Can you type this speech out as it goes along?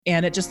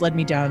And it just led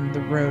me down the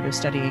road of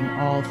studying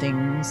all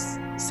things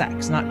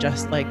sex, not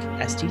just like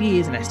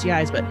STDs and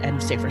STIs,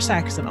 and safer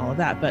sex and all of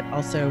that, but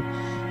also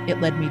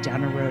it led me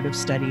down a road of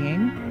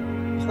studying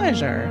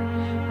pleasure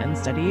and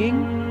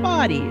studying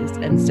bodies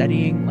and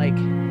studying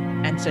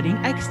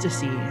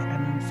ecstasy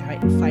and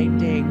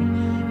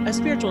finding a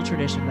spiritual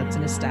tradition that's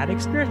an ecstatic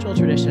spiritual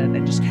tradition,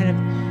 and just kind of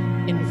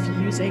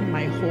infusing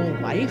my whole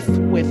life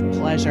with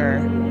pleasure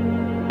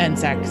and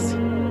sex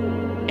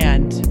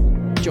and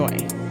joy.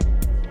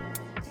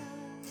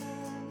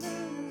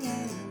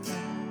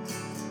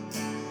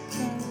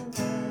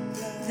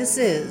 This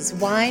is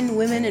Wine,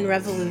 Women, and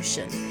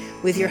Revolution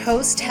with your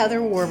host,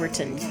 Heather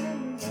Warburton.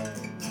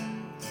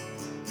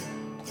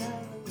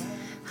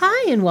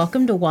 Hi, and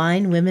welcome to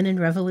Wine, Women, and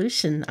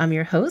Revolution. I'm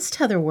your host,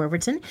 Heather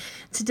Warburton.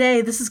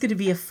 Today, this is going to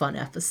be a fun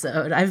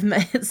episode. I've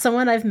met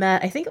someone I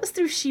think it was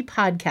through She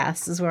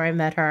Podcast is where I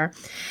met her.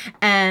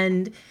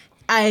 And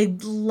I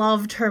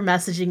loved her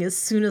messaging as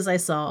soon as I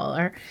saw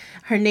her.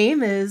 Her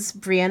name is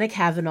Briana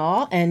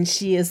Cavanaugh, and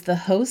she is the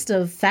host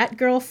of Fat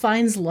Girl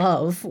Finds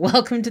Love.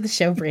 Welcome to the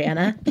show,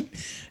 Briana.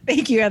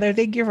 Thank you, Heather.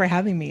 Thank you for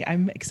having me.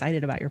 I'm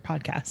excited about your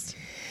podcast.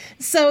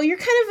 So you're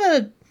kind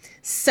of a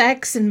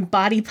sex and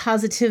body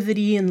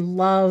positivity and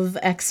love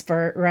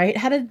expert, right?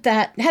 How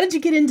did you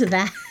get into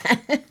that?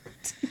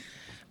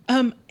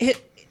 I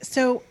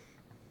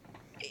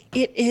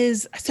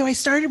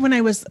started when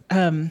I was,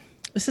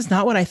 this is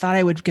not what I thought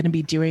I was going to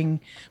be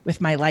doing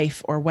with my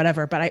life or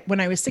whatever. But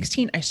when I was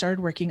 16, I started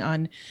working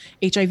on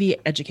HIV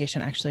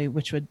education, actually,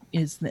 which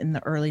is in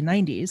the early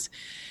 90s.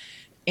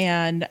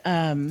 And,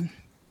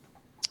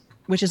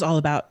 which is all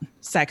about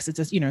sex. It's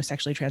a,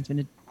 sexually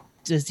transmitted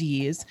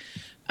disease.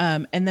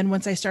 And then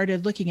once I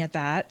started looking at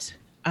that,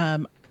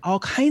 all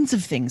kinds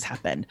of things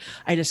happened.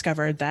 I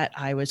discovered that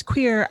I was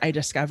queer. I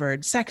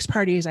discovered sex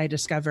parties. I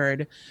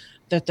discovered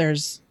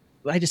sex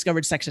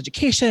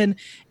education.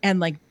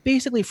 And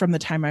basically from the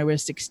time I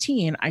was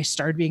 16, I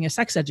started being a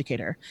sex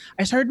educator.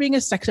 I started being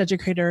a sex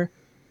educator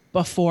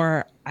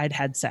before I'd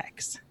had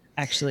sex,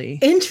 actually.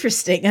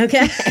 Interesting.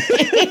 Okay.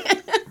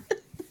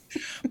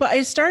 But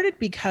I started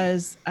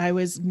because I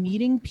was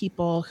meeting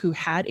people who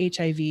had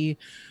HIV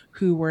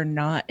who were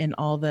not in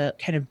all the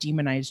kind of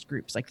demonized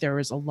groups. There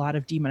was a lot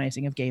of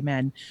demonizing of gay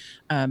men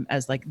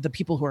as the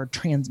people who are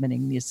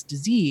transmitting this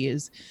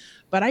disease.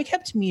 But I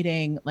kept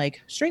meeting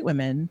straight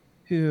women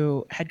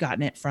who had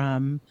gotten it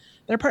from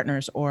their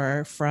partners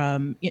or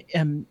from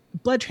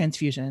blood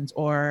transfusions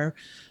or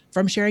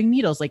from sharing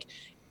needles.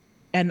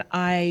 And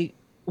I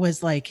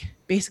was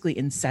basically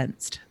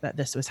incensed that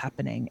this was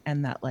happening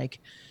and that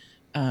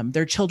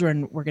their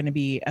children were going to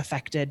be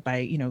affected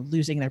by,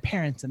 losing their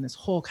parents, and this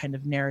whole kind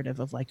of narrative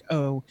of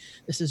oh,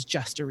 this is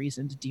just a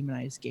reason to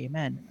demonize gay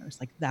men. And I was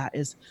that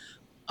is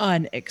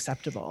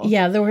unacceptable.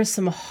 Yeah, there were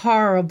some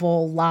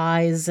horrible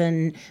lies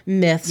and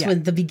myths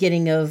with the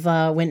beginning of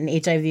when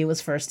HIV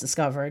was first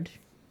discovered.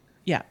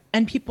 Yeah.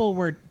 And people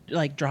were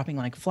dropping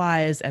like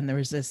flies. And there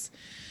was this,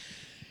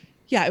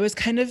 it was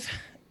kind of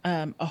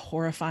a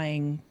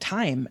horrifying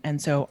time. And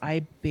so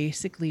I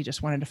basically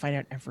just wanted to find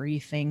out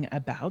everything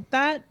about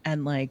that.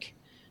 And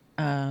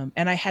and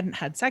I hadn't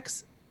had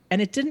sex,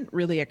 and it didn't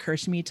really occur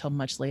to me till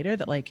much later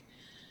that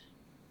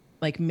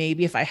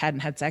maybe if I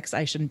hadn't had sex,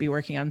 I shouldn't be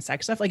working on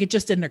sex stuff. It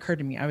just didn't occur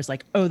to me. I was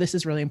oh, this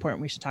is really important.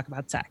 We should talk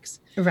about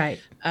sex. Right.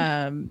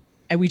 And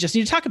we just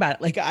need to talk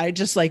about it. I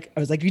was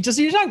we just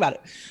need to talk about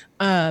it.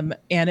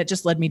 And it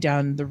just led me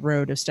down the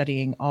road of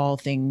studying all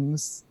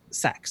things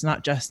sex,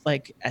 not just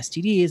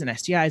STDs and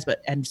STIs,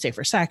 and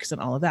safer sex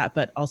and all of that.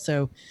 But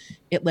also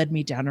it led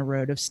me down a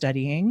road of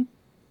studying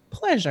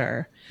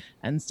pleasure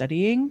and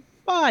studying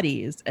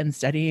bodies and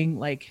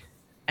studying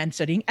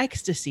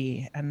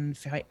ecstasy and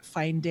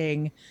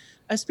finding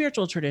a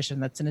spiritual tradition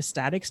that's an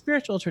ecstatic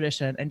spiritual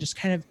tradition, and just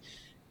kind of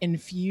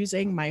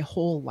infusing my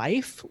whole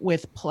life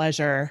with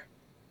pleasure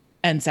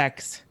and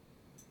sex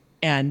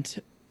and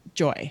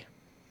joy.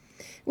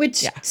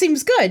 Which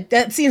seems good.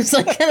 That seems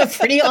like a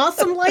pretty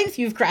awesome life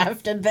you've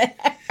crafted there.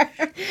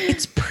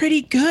 It's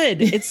pretty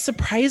good. It's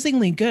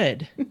surprisingly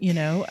good,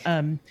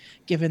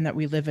 given that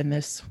we live in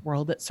this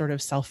world that's sort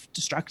of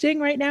self-destructing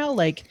right now.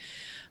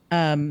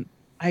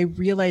 I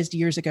realized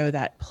years ago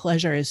that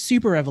pleasure is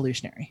super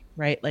revolutionary,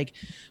 right?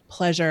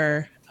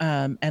 Pleasure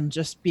and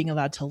just being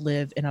allowed to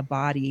live in a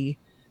body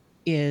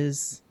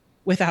is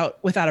without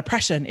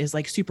oppression is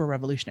super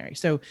revolutionary.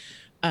 So,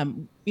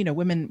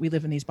 women, we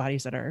live in these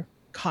bodies that are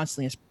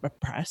constantly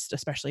oppressed,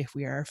 especially if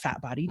we are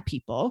fat-bodied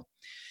people,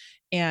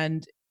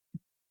 and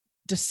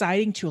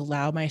deciding to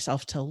allow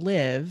myself to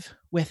live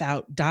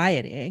without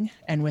dieting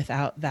and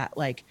without that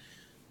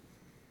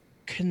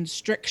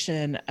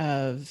constriction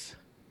of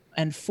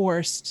and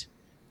forced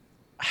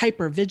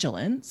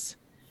hypervigilance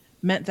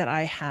meant that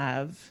I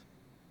have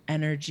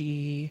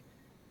energy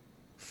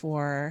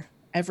for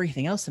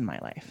everything else in my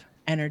life,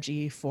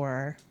 energy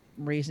for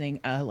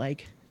raising a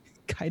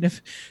kind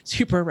of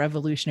super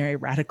revolutionary,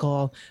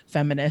 radical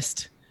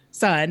feminist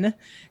son,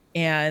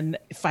 and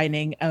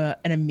finding an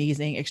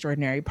amazing,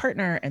 extraordinary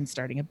partner, and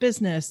starting a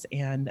business,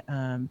 and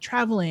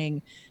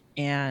traveling,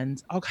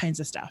 and all kinds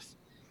of stuff.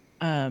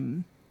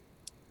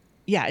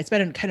 Yeah, it's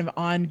been a kind of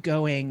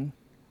ongoing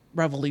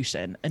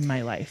revolution in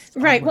my life.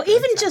 Right. Well,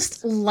 even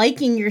just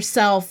liking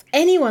yourself,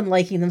 anyone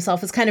liking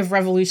themselves is kind of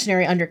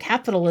revolutionary under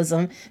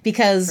capitalism,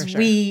 because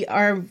we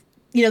are,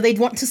 they'd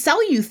want to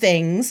sell you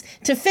things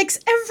to fix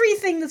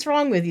everything that's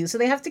wrong with you. So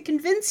they have to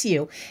convince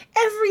you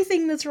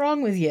everything that's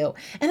wrong with you.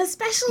 And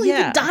especially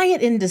the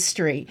diet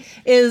industry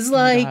is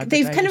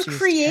they've kind of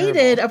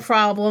created a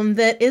problem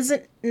that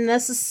isn't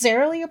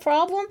necessarily a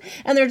problem.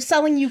 And they're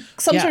selling you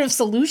some sort of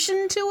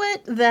solution to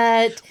it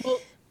that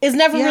is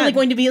never really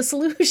going to be a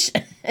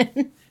solution.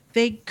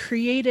 They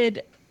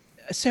created,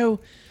 so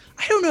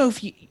I don't know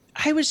if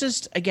I was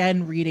just,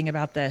 again, reading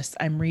about this.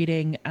 I'm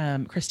reading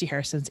Christy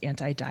Harrison's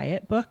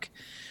anti-diet book,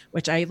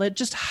 which I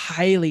just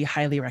highly,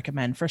 highly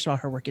recommend. First of all,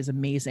 her work is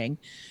amazing.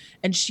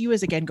 And she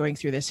was, again, going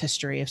through this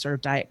history of sort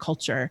of diet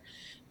culture.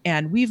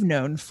 And we've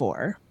known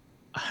for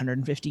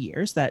 150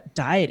 years that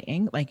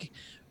dieting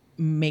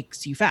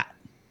makes you fat.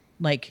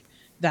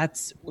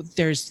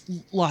 There's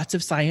lots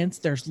of science,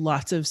 there's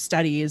lots of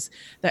studies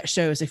that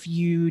shows if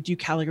you do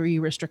calorie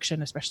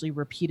restriction, especially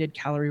repeated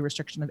calorie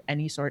restriction of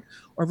any sort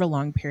over a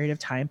long period of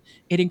time,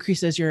 it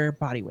increases your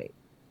body weight.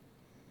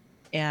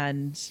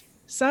 And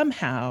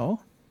somehow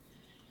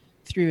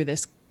through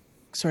this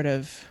sort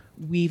of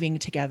weaving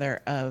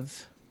together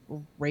of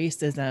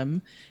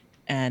racism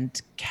and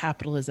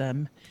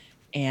capitalism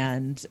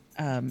and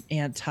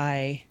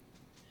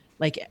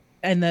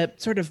and the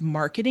sort of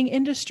marketing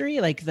industry,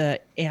 the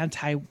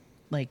anti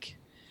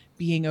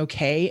being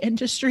okay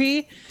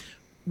industry,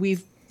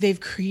 they've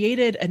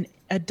created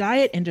a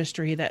diet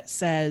industry that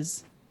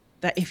says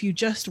that if you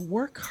just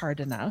work hard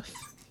enough,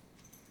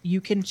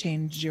 you can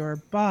change your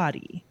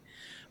body.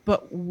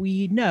 But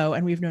we know,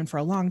 and we've known for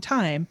a long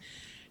time,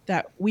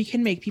 that we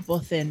can make people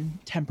thin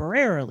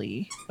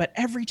temporarily, but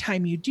every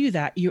time you do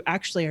that, you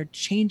actually are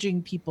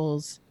changing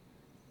people's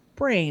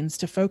brains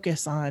to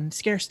focus on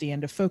scarcity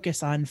and to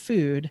focus on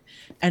food,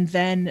 and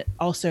then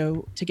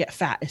also to get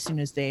fat as soon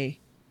as they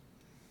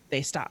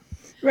stop.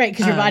 Right,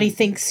 because your body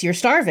thinks you're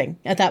starving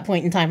at that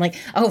point in time.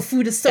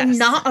 Food is so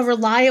not a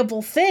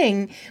reliable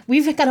thing.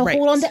 We've got to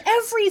hold on to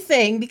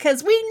everything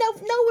because we know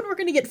when we're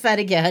going to get fed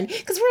again,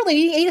 because we're only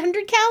eating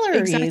 800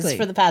 calories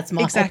for the past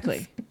month.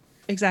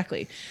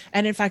 Exactly.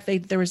 And in fact,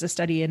 there was a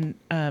study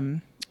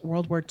in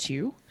World War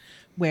II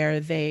where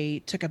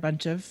they took a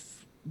bunch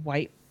of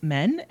white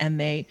men and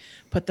they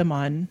put them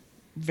on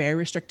very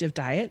restrictive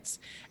diets,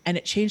 and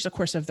it changed the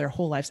course of their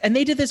whole lives. And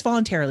they did this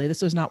voluntarily.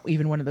 This was not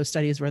even one of those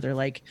studies where they're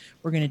like,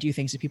 we're going to do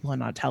things to people and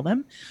not tell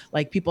them.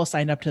 People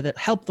signed up to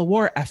help the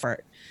war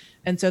effort.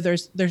 And so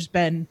there's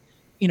been,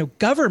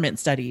 government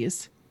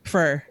studies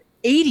for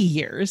 80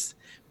 years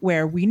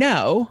where we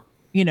know,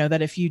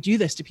 that if you do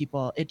this to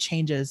people, it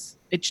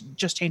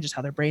just changes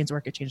how their brains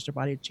work. It changes their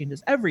body. It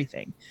changes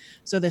everything.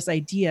 So this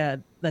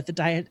idea that the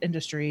diet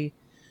industry,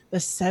 the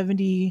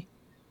 70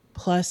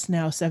 plus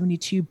now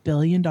 $72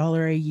 billion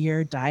a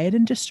year diet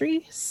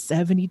industry,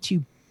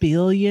 $72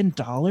 billion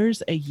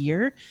a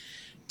year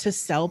to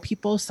sell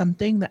people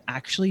something that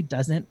actually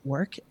doesn't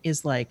work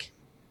is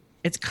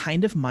it's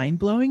kind of mind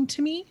blowing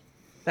to me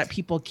that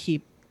people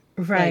keep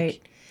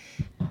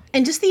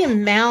and just the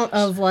amount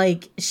of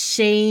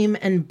shame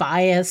and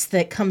bias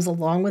that comes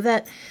along with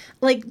it.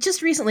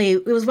 Just recently,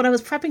 it was when I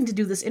was prepping to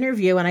do this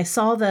interview and I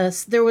saw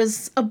this, there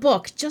was a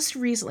book just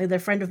recently that a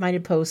friend of mine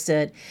had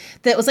posted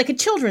that was a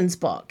children's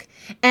book.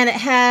 And it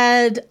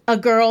had a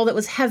girl that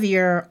was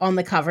heavier on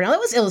the cover. Now, it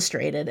was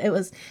illustrated. It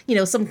was,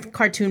 some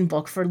cartoon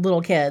book for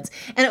little kids.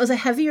 And it was a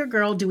heavier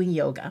girl doing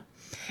yoga.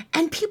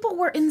 And people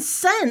were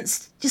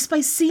incensed just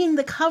by seeing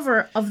the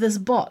cover of this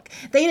book.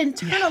 They had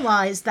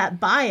internalized that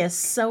bias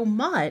so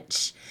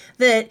much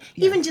that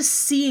even just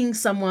seeing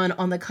someone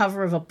on the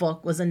cover of a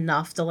book was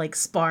enough to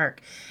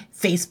spark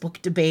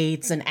Facebook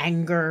debates and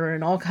anger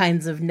and all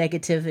kinds of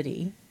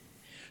negativity.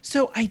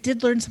 So I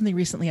did learn something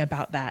recently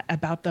about that,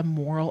 about the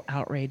moral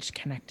outrage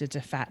connected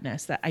to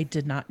fatness that I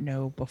did not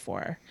know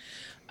before.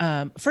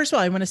 First of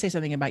all, I want to say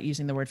something about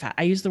using the word fat.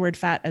 I use the word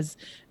fat as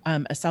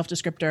a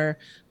self-descriptor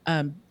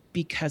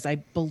because I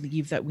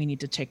believe that we need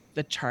to take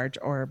the charge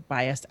or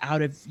bias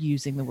out of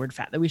using the word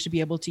fat, that we should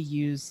be able to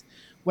use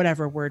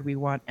whatever word we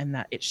want, and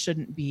that it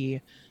shouldn't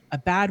be a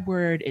bad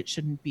word. It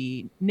shouldn't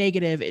be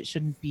negative. It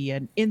shouldn't be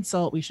an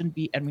insult. We shouldn't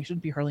be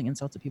hurling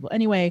insults at people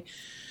anyway.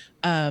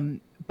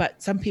 But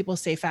some people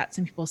say fat,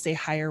 some people say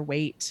higher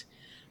weight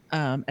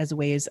as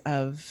ways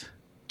of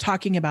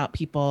talking about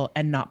people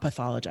and not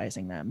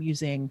pathologizing them,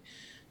 using,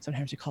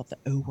 sometimes we call it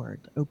the O word,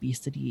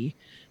 obesity,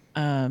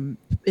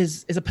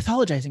 is a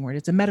pathologizing word.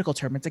 It's a medical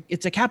term.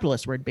 It's a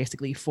capitalist word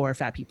basically for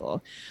fat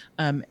people.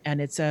 And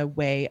it's a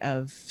way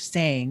of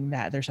saying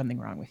that there's something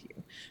wrong with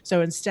you.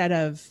 So instead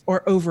of,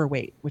 or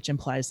overweight, which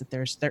implies that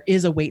there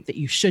is a weight that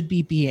you should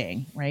be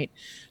being, right?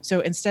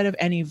 So instead of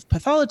any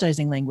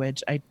pathologizing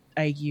language,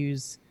 I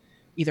use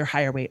either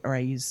higher weight or I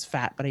use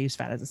fat, but I use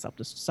fat as a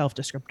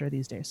self-descriptor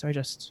these days. So I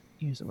just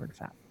use the word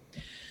fat.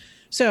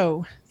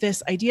 So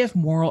this idea of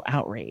moral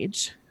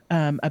outrage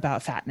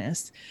about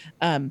fatness.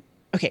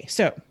 Okay,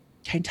 so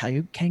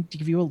can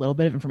give you a little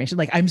bit of information.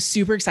 Like, I'm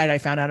super excited I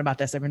found out about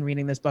this. I've been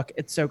reading this book.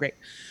 It's so great.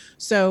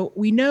 So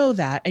we know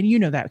that, and you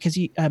know that because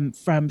you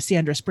from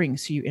Sandra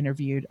Springs, who you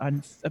interviewed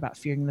on about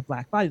fearing the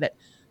black body,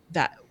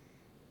 that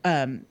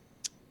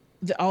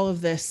all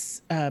of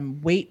this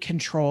weight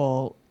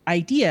control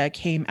idea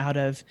came out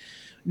of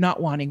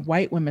not wanting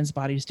white women's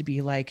bodies to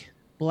be like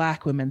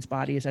black women's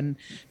bodies, and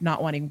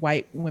not wanting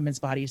white women's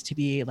bodies to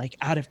be like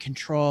out of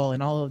control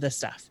and all of this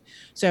stuff.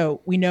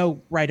 So we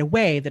know right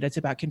away that it's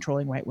about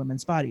controlling white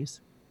women's bodies.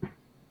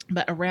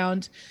 But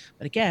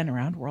again,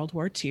 around World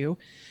War II,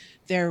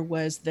 there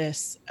was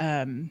this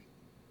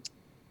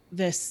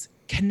this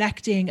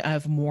connecting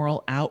of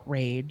moral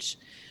outrage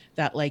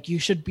that like you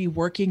should be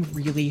working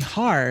really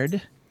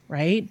hard,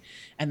 right?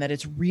 And that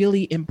it's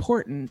really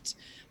important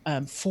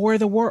for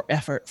the war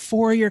effort,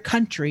 for your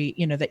country,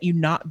 that you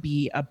not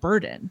be a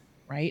burden,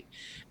 right?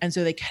 And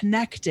so they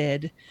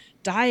connected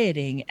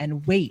dieting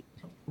and weight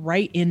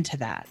right into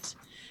that.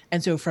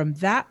 And so from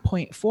that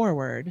point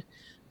forward,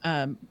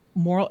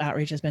 moral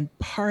outrage has been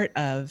part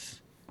of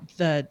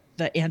the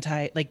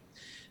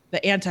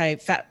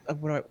anti-fat,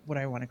 what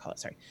I want to call it.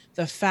 Sorry.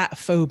 The fat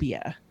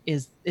phobia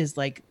is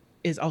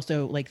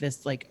also like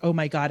this, like, oh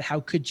my God, how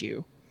could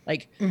you?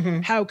 Like,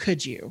 how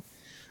could you?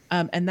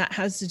 And that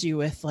has to do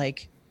with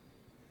like,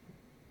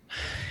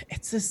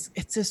 it's this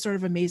sort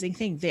of amazing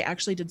thing. They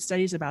actually did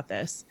studies about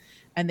this,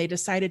 and they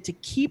decided to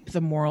keep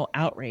the moral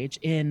outrage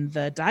in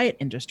the diet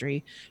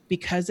industry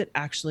because it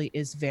actually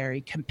is very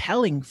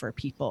compelling for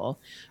people.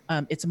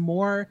 It's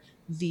more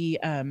the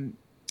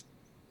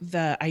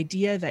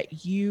idea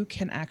that you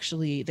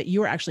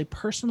are actually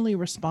personally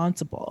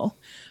responsible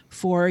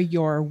for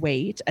your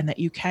weight, and that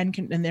you can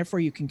and therefore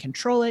you can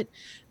control it,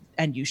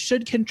 and you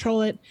should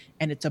control it.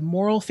 And it's a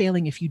moral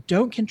failing if you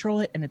don't control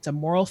it. And it's a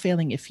moral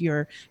failing if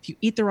you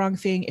eat the wrong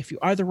thing, if you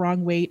are the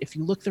wrong weight, if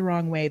you look the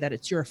wrong way, that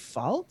it's your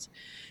fault.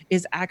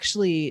 Is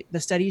actually,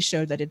 the studies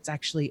showed that it's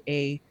actually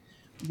a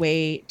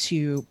way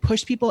to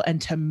push people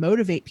and to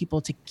motivate people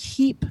to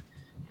keep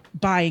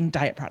buying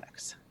diet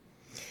products.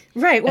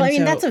 Right. Well,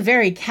 that's a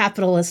very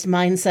capitalist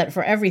mindset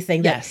for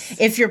everything. That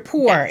yes. If you're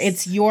poor, yes.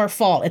 It's your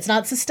fault. It's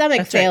not systemic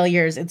That's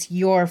failures. Right. It's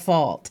your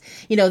fault.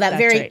 That That's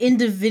very right.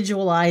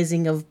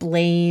 individualizing of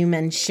blame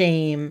and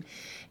shame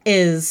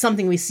is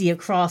something we see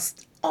across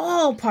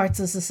all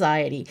parts of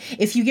society.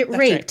 If you get That's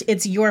raped, right.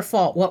 It's your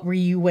fault. What were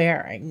you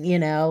wearing?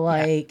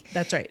 Yeah,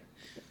 that's right.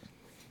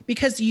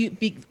 Because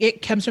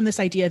it comes from this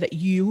idea that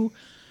you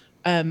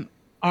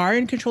are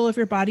in control of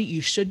your body. You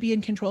should be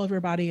in control of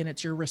your body, and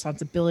it's your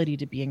responsibility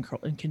to be in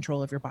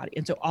control of your body.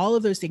 And so all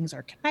of those things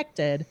are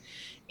connected,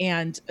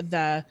 and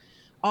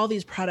all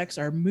these products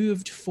are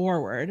moved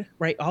forward,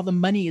 right? All the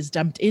money is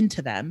dumped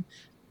into them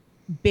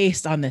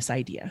based on this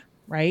idea,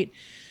 right?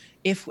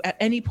 If at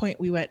any point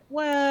we went,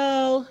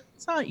 well,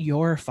 it's not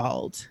your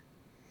fault,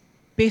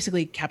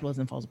 basically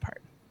capitalism falls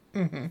apart.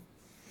 Mm-hmm.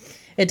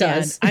 It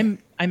does. And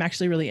I'm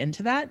actually really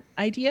into that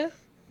idea.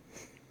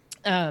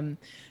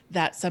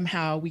 That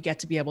somehow we get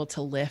to be able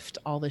to lift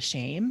all the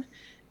shame,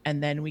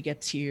 and then we get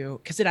to,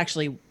 because it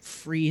actually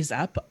frees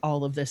up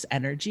all of this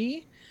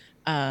energy.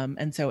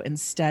 And so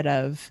instead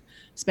of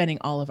spending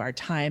all of our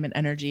time and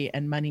energy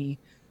and money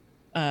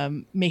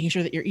making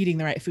sure that you're eating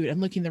the right food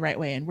and looking the right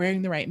way and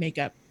wearing the right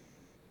makeup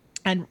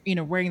and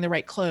wearing the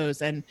right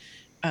clothes, and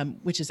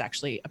which is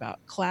actually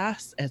about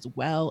class as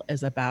well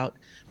as about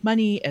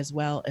money, as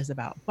well as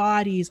about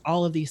bodies,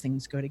 all of these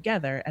things go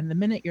together. And the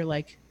minute you're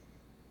like,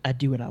 I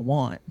do what I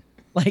want,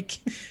 like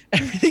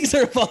everything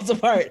sort of falls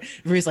apart.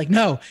 Everybody's like,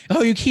 no,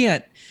 oh, you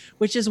can't,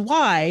 which is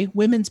why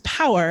women's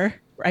power,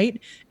 right,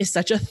 is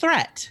such a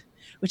threat,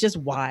 which is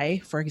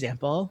why, for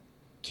example,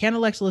 can't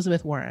elect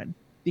Elizabeth Warren,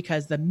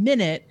 because the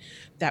minute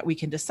that we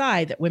can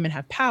decide that women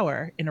have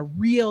power in a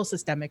real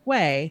systemic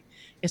way,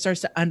 it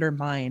starts to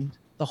undermine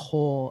the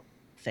whole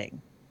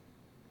thing.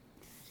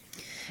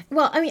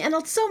 Well,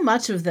 and so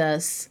much of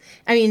this,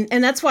 and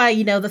that's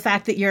why, the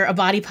fact that you're a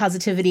body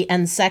positivity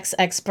and sex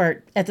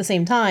expert at the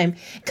same time,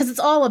 because it's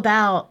all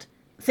about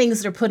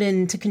things that are put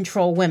in to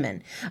control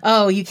women.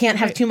 Oh, you can't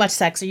have too much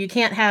sex, or you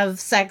can't have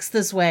sex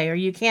this way, or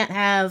you can't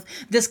have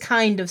this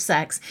kind of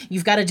sex.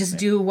 You've got to just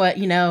do what,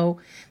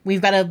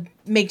 we've got to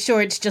make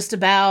sure it's just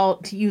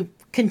about you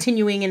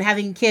continuing and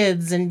having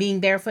kids and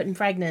being barefoot and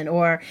pregnant,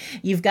 or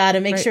you've got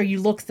to make sure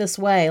you look this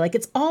way. Like,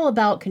 it's all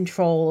about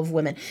control of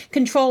women,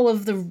 control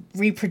of the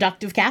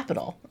reproductive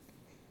capital.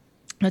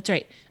 That's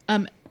right.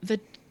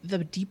 The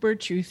deeper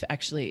truth,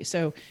 actually,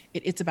 so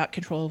it's about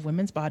control of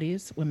women's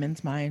bodies,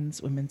 women's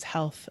minds, women's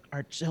health,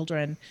 our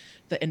children,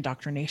 the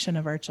indoctrination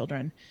of our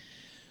children,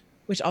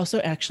 which also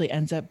actually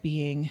ends up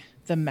being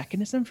the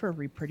mechanism for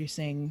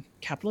reproducing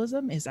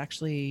capitalism, is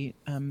actually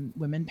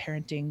women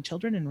parenting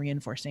children and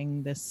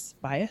reinforcing this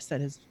bias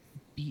that is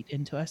beat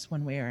into us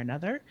one way or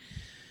another.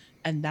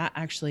 And that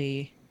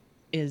actually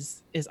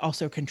is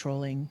also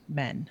controlling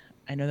men.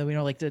 I know that we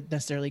don't like to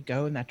necessarily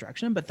go in that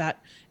direction, but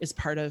that is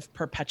part of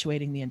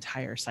perpetuating the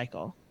entire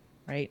cycle,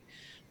 right?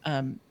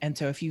 And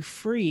so if you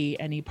free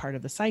any part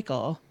of the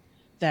cycle,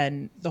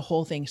 then the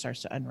whole thing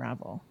starts to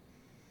unravel.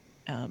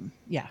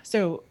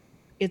 So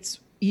it's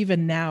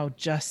even now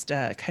just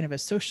a kind of a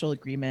social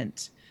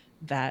agreement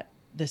that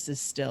this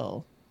is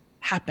still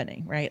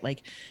happening, right?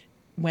 Like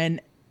when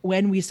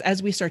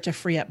as we start to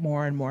free up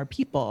more and more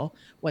people,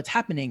 what's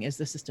happening is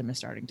the system is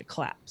starting to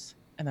collapse.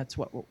 And that's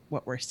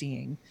what we're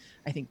seeing,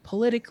 I think,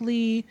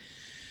 politically,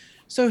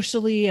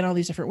 socially, and all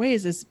these different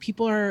ways, is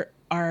people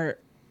are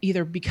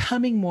either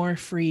becoming more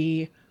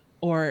free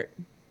or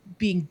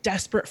being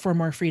desperate for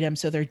more freedom.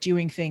 So they're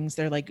doing things,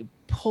 they're like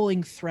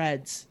pulling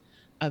threads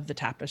of the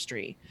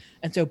tapestry.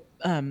 And so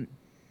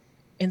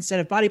instead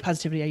of body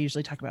positivity, I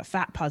usually talk about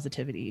fat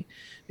positivity,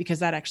 because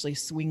that actually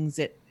swings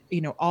it,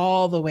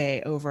 all the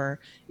way over.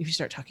 If you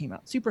start talking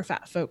about super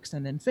fat folks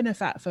and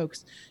infinifat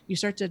folks, you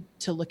start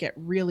to look at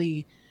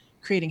really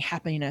creating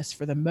happiness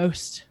for the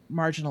most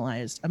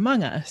marginalized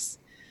among us.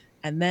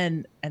 And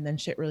then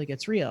shit really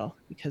gets real,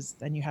 because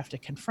then you have to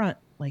confront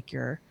like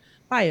your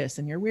bias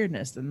and your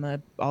weirdness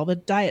and all the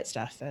diet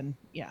stuff, and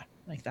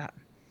like that.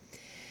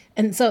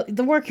 And so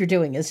the work you're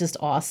doing is just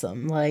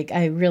awesome. Like,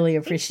 I really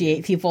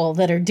appreciate people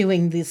that are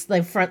doing this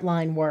like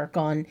frontline work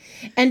on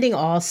ending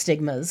all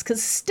stigmas,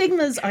 because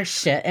stigmas are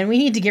shit and we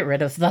need to get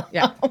rid of them.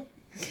 Yeah.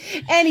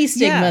 Any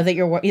stigma that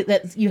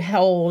you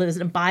hold,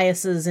 and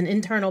biases and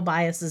internal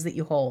biases that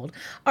you hold,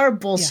 are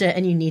bullshit,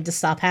 and you need to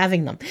stop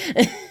having them.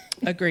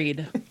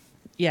 Agreed.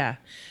 Yeah.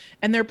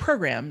 And they're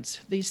programmed.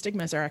 These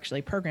stigmas are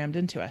actually programmed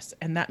into us.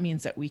 And that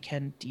means that we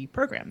can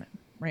deprogram them,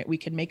 right? We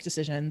can make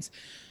decisions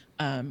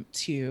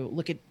to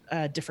look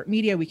at different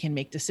media. We can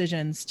make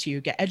decisions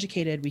to get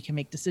educated. We can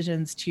make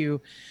decisions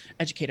to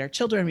educate our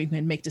children. We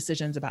can make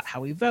decisions about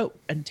how we vote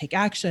and take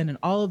action. And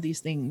all of these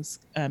things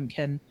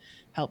can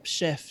help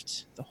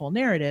shift the whole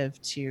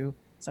narrative to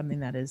something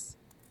that is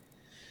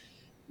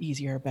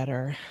easier,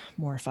 better,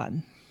 more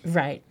fun.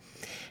 Right.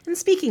 And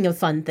speaking of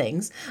fun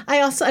things,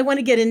 I want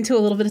to get into a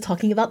little bit of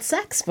talking about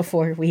sex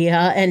before we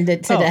end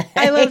it today. Oh,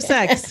 I love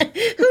sex.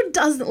 Who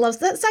doesn't love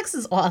that? Sex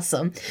is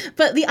awesome.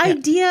 But the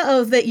idea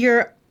of that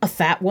you're a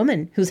fat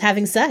woman who's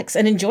having sex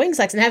and enjoying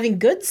sex and having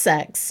good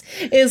sex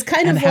is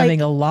kind of like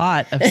having a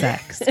lot of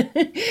sex.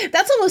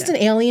 That's almost an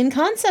alien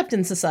concept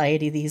in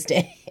society these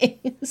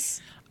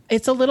days.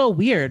 It's a little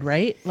weird,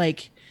 right?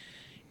 Like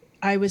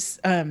I was,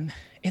 and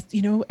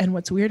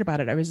what's weird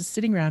about it, I was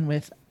sitting around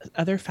with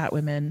other fat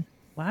women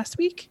last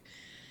week,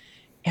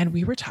 and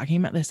we were talking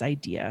about this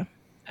idea.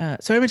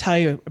 So I'm going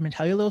to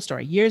tell you a little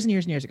story. Years and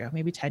years and years ago,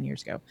 maybe 10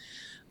 years ago,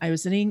 I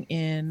was sitting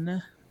in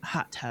a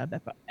hot tub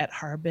at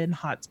Harbin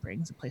Hot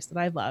Springs, a place that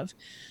I love,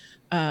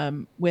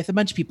 with a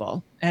bunch of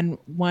people, and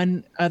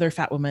one other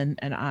fat woman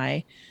and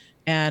I,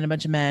 and a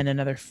bunch of men and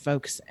other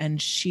folks.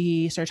 And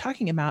she started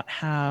talking about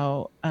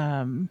how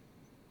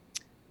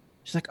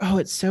she's like, oh,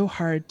 it's so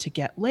hard to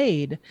get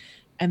laid.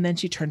 And then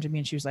she turned to me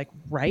and she was like,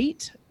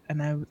 right?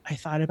 And I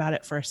thought about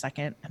it for a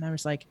second, and I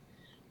was like,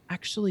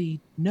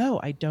 actually, no,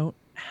 I don't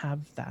have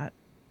that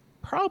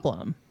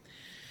problem.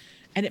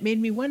 And it made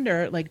me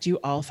wonder, like, do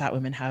all fat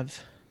women have,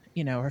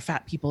 or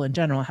fat people in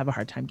general have a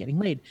hard time getting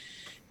laid?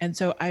 And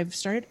so I've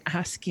started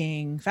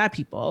asking fat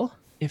people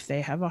if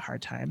they have a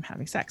hard time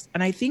having sex.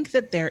 And I think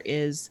that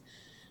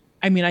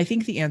I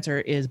think the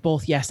answer is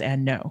both yes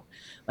and no.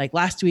 Like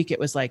last week, it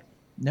was like,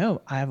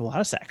 no, I have a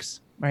lot of sex,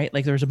 right?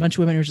 Like there was a bunch of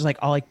women who were just like,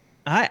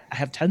 I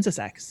have tons of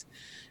sex.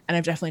 And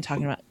I've definitely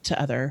talked about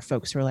to other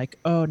folks who are like,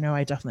 oh no,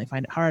 I definitely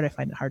find it hard. I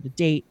find it hard to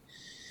date.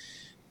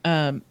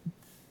 And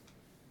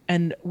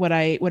what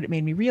it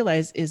made me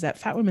realize is that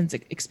fat women's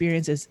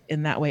experiences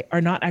in that way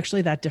are not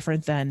actually that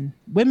different than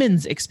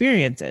women's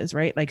experiences,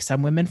 right? Like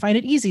some women find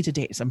it easy to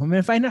date. Some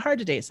women find it hard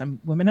to date.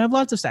 Some women have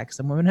lots of sex.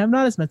 Some women have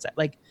not as much sex.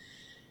 Like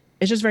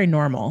it's just very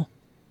normal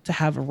to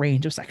have a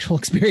range of sexual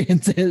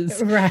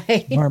experiences.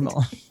 Right.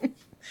 Normal.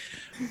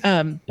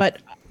 But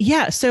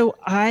yeah, so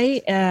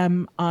I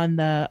am on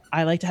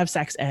I like to have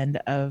sex end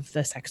of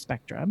the sex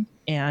spectrum,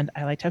 and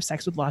I like to have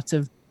sex with lots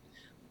of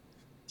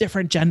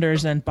different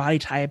genders and body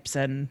types,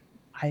 and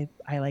I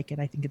like it.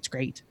 I think it's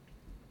great.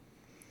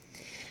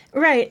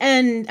 Right.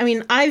 And I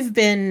mean, I've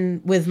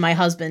been with my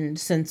husband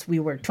since we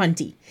were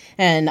 20,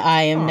 and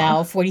I am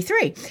now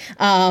 43. So,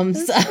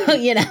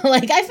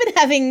 like I've been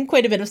having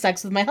quite a bit of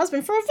sex with my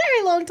husband for a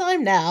very long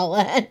time now.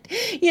 And,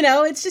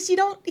 it's just, you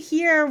don't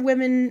hear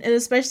women, and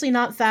especially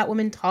not fat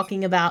women,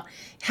 talking about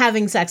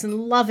having sex and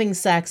loving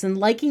sex and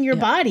liking your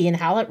body and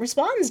how it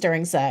responds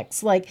during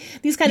sex. Like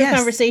these kind of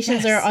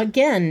conversations are,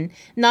 again,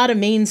 not a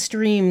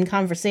mainstream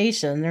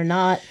conversation. They're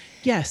not.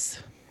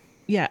 Yes.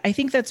 Yeah, I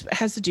think that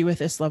has to do with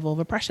this level of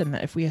oppression,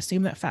 that if we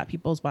assume that fat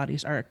people's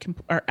bodies are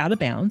out of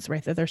bounds,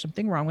 right, that there's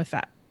something wrong with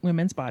fat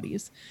women's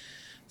bodies,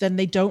 then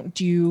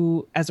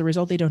as a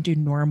result, they don't do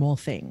normal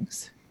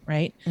things,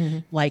 right? Mm-hmm.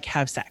 Like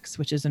have sex,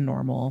 which is a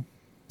normal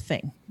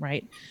thing,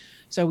 right?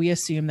 So we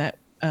assume that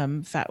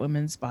fat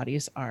women's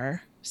bodies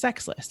are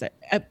sexless.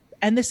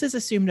 And this is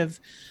assumed of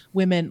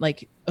women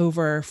like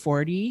over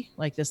 40,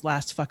 like this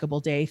last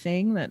fuckable day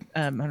thing that,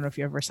 I don't know if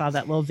you ever saw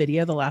that little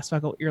video, your last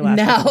fuckable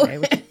day.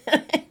 Which,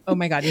 oh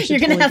my God, you're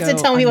going to have to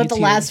tell me what YouTube.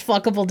 The last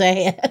fuckable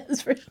day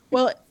is.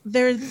 Well,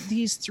 there are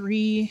these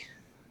 3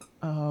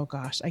 oh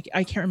gosh,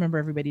 I can't remember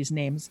everybody's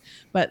names,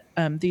 but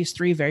these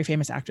three very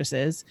famous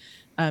actresses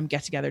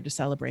get together to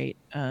celebrate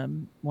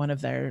one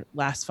of their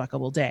last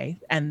fuckable day.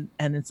 And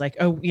it's like,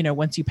 oh,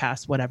 once you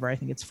pass whatever, I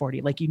think it's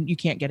 40, like you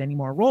can't get any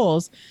more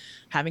roles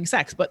having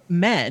sex. But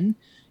men,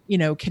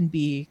 can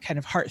be kind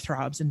of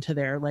heartthrobs into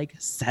their like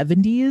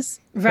 70s,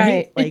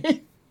 right?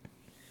 Like,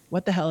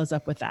 what the hell is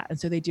up with that? And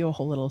so they do a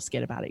whole little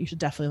skit about it. You should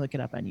definitely look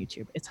it up on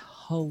YouTube. It's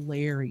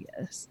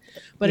hilarious.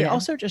 But it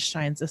also just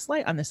shines this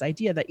light on this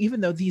idea that even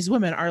though these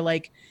women are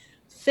like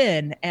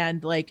thin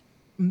and like,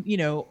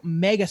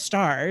 mega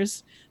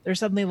stars, they're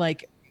suddenly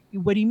like,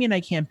 what do you mean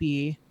I can't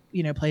be,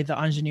 play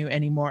the ingenue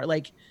anymore?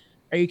 Like,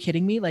 are you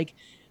kidding me? Like,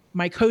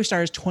 my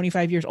co-star is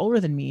 25 years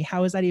older than me.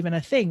 How is that even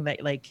a thing?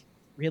 That, like,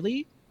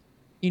 really?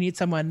 You need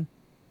someone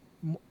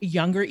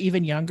younger,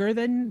 even younger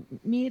than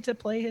me to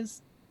play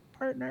his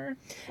partner?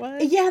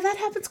 What? Yeah, that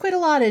happens quite a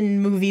lot in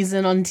movies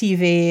and on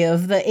TV,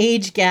 of the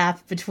age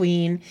gap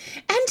between,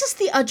 and just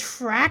the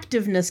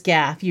attractiveness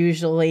gap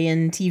usually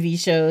in TV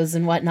shows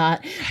and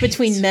whatnot,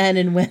 between men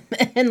and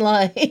women.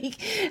 Like,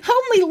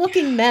 homely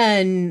looking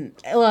men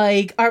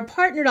like are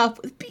partnered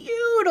up with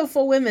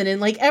beautiful women in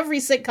like every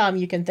sitcom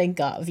you can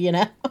think of,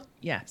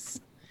 Yes.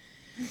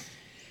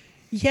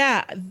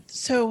 Yeah.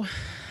 So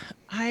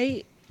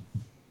I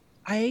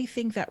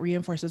think that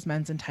reinforces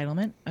men's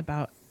entitlement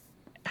about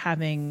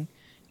having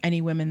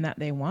any women that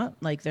they want.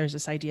 Like, there's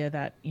this idea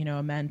that,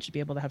 a man should be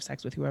able to have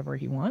sex with whoever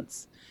he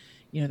wants,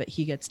 that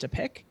he gets to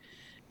pick.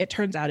 It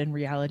turns out in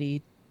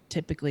reality,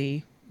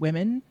 typically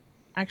women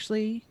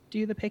actually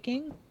do the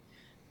picking.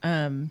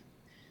 And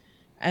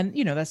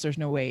there's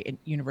no way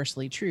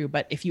universally true,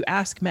 but if you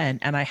ask men,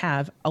 and I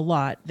have a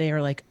lot, they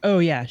are like, oh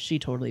yeah, she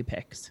totally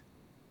picks,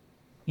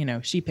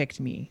 she picked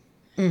me.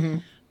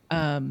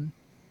 Mm-hmm.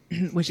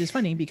 Which is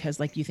funny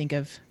because like you think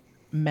of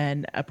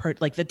men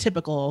approach, like the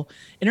typical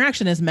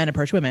interaction is men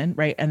approach women,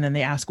 right? And then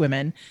they ask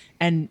women,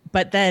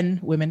 but then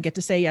women get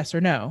to say yes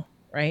or no,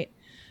 right?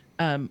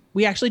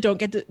 We actually don't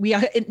get to,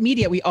 in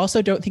media, we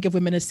also don't think of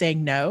women as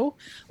saying no.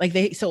 Like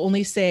they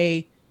only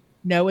say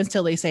no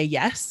until they say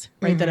yes,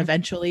 right? Mm-hmm. That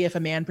eventually if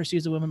a man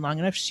pursues a woman long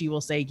enough, she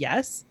will say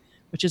yes,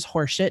 which is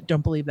horseshit.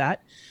 Don't believe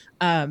that.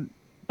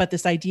 But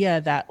this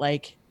idea that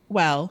like,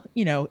 well,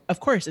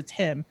 of course it's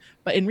him,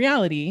 but in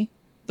reality,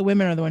 the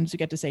women are the ones who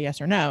get to say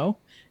yes or no.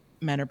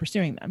 Men are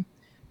pursuing them.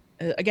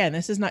 Again,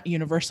 this is not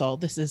universal.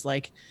 This is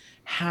like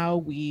how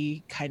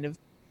we kind of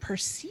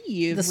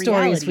perceive the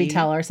stories we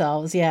tell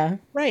ourselves. Yeah.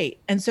 Right.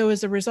 And so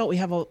as a result, we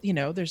have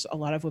there's a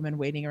lot of women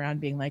waiting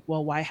around being like,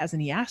 well, why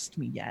hasn't he asked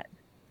me yet?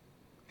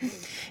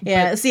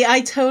 Yeah. But, see,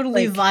 I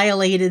totally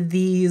violated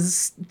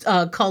these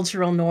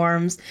cultural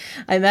norms.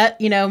 I met,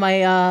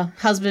 my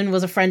husband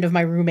was a friend of my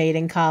roommate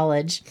in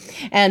college,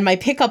 and my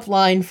pickup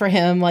line for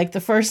him, like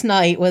the first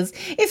night, was,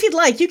 if you'd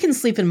like, you can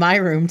sleep in my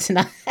room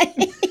tonight.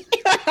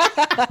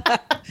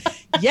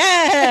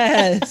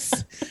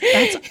 Yes,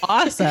 that's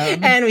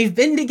awesome. And we've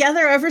been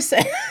together ever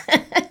since.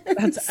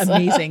 That's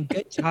amazing.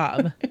 Good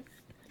job.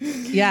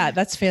 Yeah,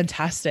 that's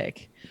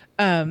fantastic.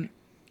 I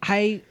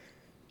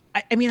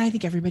mean, I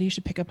think everybody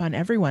should pick up on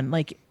everyone.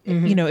 Like,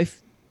 mm-hmm.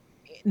 If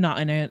not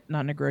in a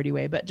grody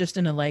way, but just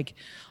in a like,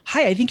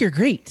 hi, I think you're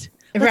great.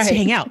 Let's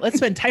hang out. Let's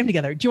spend time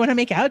together. Do you want to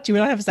make out? Do you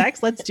want to have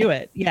sex? Let's do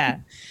it. Yeah.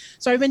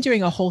 So I've been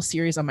doing a whole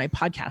series on my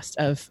podcast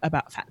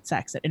about fat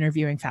sex and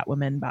interviewing fat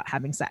women about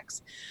having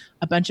sex.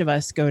 A bunch of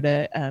us go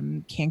to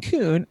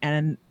Cancun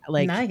and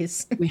like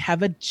nice. We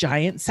have a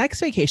giant sex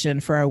vacation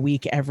for a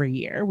week every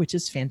year, which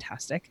is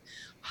fantastic.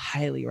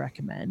 Highly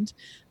recommend.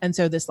 And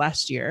so this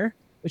last year,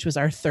 which was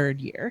our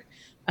third year,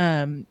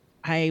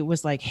 I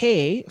was like,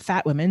 hey,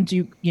 fat women,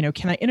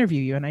 can I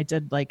interview you? And I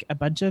did like a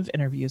bunch of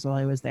interviews while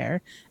I was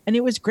there. And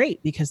it was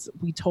great because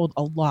we told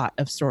a lot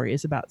of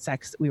stories about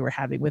sex that we were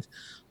having with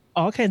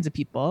all kinds of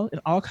people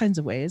in all kinds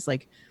of ways.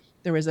 Like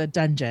there was a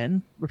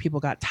dungeon where people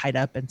got tied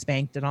up and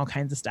spanked and all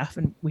kinds of stuff.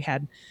 And we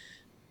had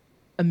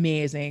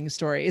amazing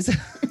stories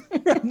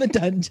from the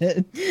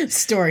dungeon.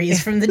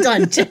 Stories from the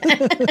dungeon.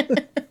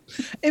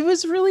 It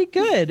was really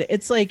good.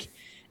 It's like,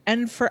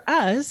 and for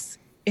us,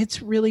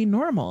 it's really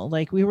normal.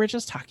 Like we were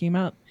just talking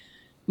about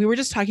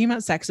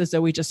sex as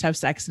though we just have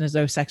sex and as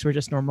though sex were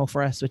just normal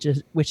for us, which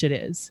it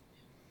is.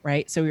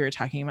 Right. So we were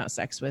talking about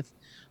sex with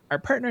our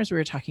partners. We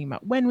were talking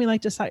about when we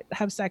like to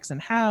have sex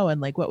and how, and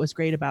like what was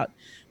great about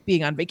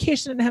being on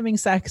vacation and having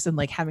sex and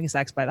like having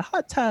sex by the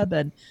hot tub.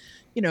 And,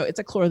 it's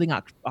a clothing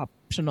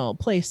optional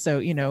place.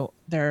 So,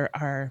 there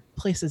are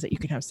places that you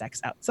can have sex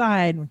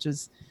outside, which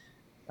is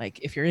like,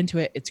 if you're into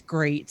it, it's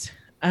great.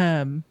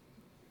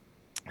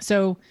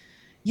 So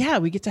yeah,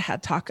 we get to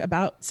talk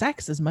about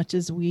sex as much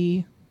as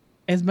we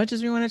want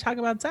to talk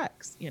about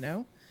sex,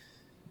 and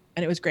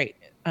it was great.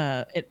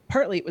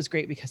 It was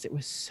great because it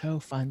was so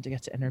fun to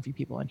get to interview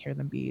people and hear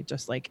them be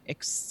just like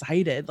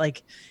excited,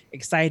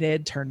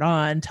 turned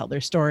on, tell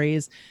their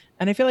stories.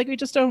 And I feel like we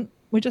just don't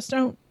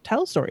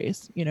tell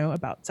stories,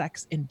 about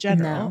sex in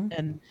general. No.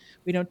 And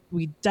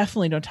we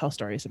definitely don't tell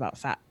stories about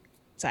fat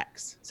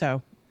sex.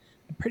 So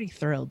I'm pretty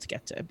thrilled to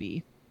get to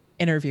be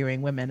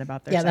interviewing women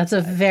about their Yeah, sex that's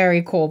a lives.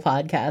 very cool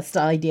podcast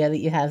idea that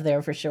you have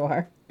there for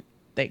sure.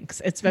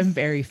 Thanks. It's been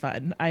very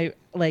fun. I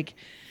like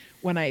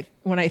when I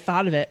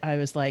thought of it, I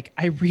was like,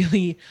 I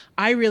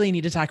really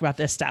need to talk about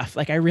this stuff.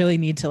 Like I really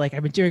need to, like,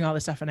 I've been doing all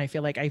this stuff and I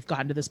feel like I've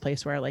gotten to this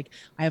place where like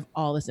I have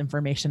all this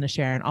information to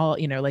share and all,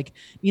 like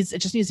it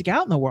just needs to get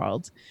out in the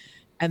world.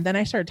 And then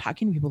I started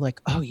talking to people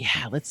like, oh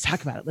yeah, let's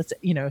talk about it. Let's,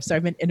 so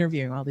I've been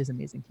interviewing all these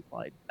amazing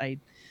people. I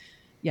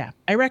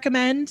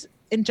recommend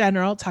in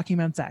general talking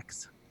about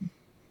sex.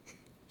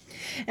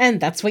 And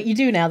that's what you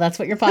do now. That's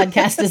what your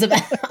podcast is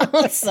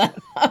about. So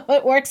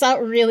it works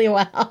out really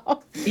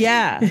well.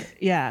 Yeah.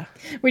 Yeah.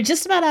 We're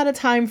just about out of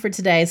time for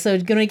today. So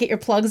going to get your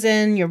plugs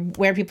in,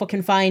 where people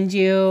can find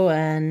you.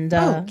 And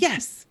oh,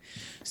 yes.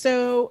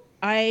 So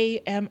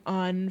I am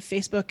on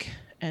Facebook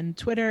and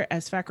Twitter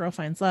as Fat Girl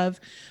Finds Love.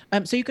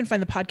 So you can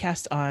find the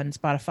podcast on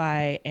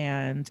Spotify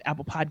and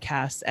Apple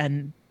Podcasts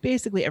and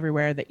basically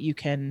everywhere that you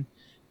can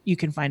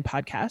find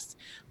podcasts.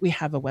 We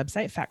have a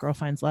website,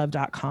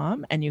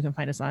 fatgirlfindslove.com, and you can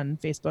find us on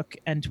Facebook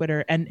and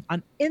Twitter and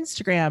on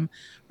Instagram.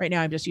 Right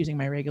now, I'm just using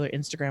my regular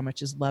Instagram,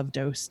 which is Love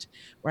Dosed,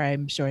 where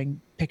I'm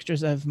showing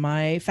pictures of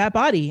my fat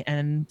body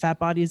and fat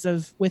bodies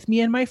with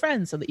me and my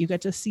friends so that you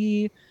get to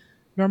see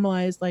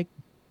normalized, like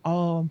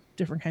all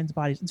different kinds of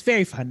bodies. It's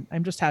very fun.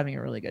 I'm just having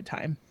a really good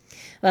time.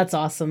 That's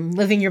awesome.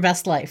 Living your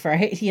best life,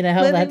 right?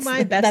 Living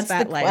my best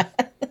fat life.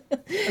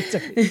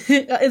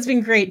 It's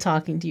been great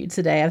talking to you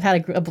today. I've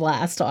had a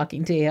blast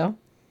talking to you.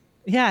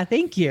 Yeah,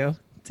 thank you.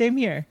 Same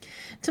here.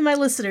 To my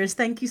listeners,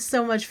 thank you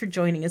so much for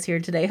joining us here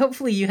today.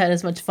 Hopefully you had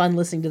as much fun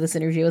listening to this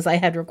interview as I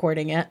had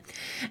recording it.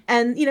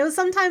 And,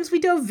 sometimes we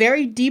do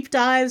very deep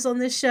dives on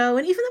this show.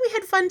 And even though we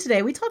had fun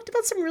today, we talked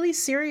about some really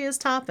serious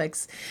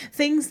topics.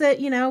 Things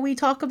that, we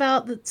talk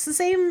about. It's the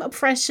same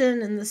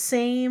oppression and the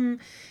same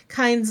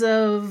kinds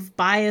of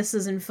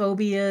biases and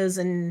phobias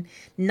and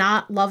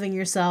not loving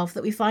yourself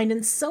that we find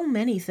in so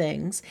many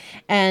things.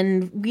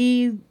 And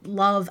we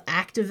love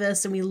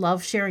activists and we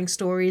love sharing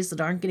stories that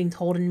aren't getting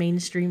told in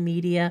mainstream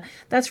media.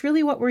 That's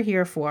really what we're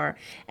here for.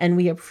 And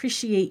we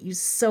appreciate you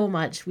so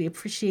much. We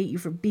appreciate you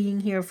for being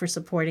here, for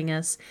supporting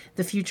us.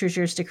 The future is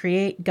yours to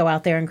create. Go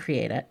out there and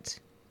create it.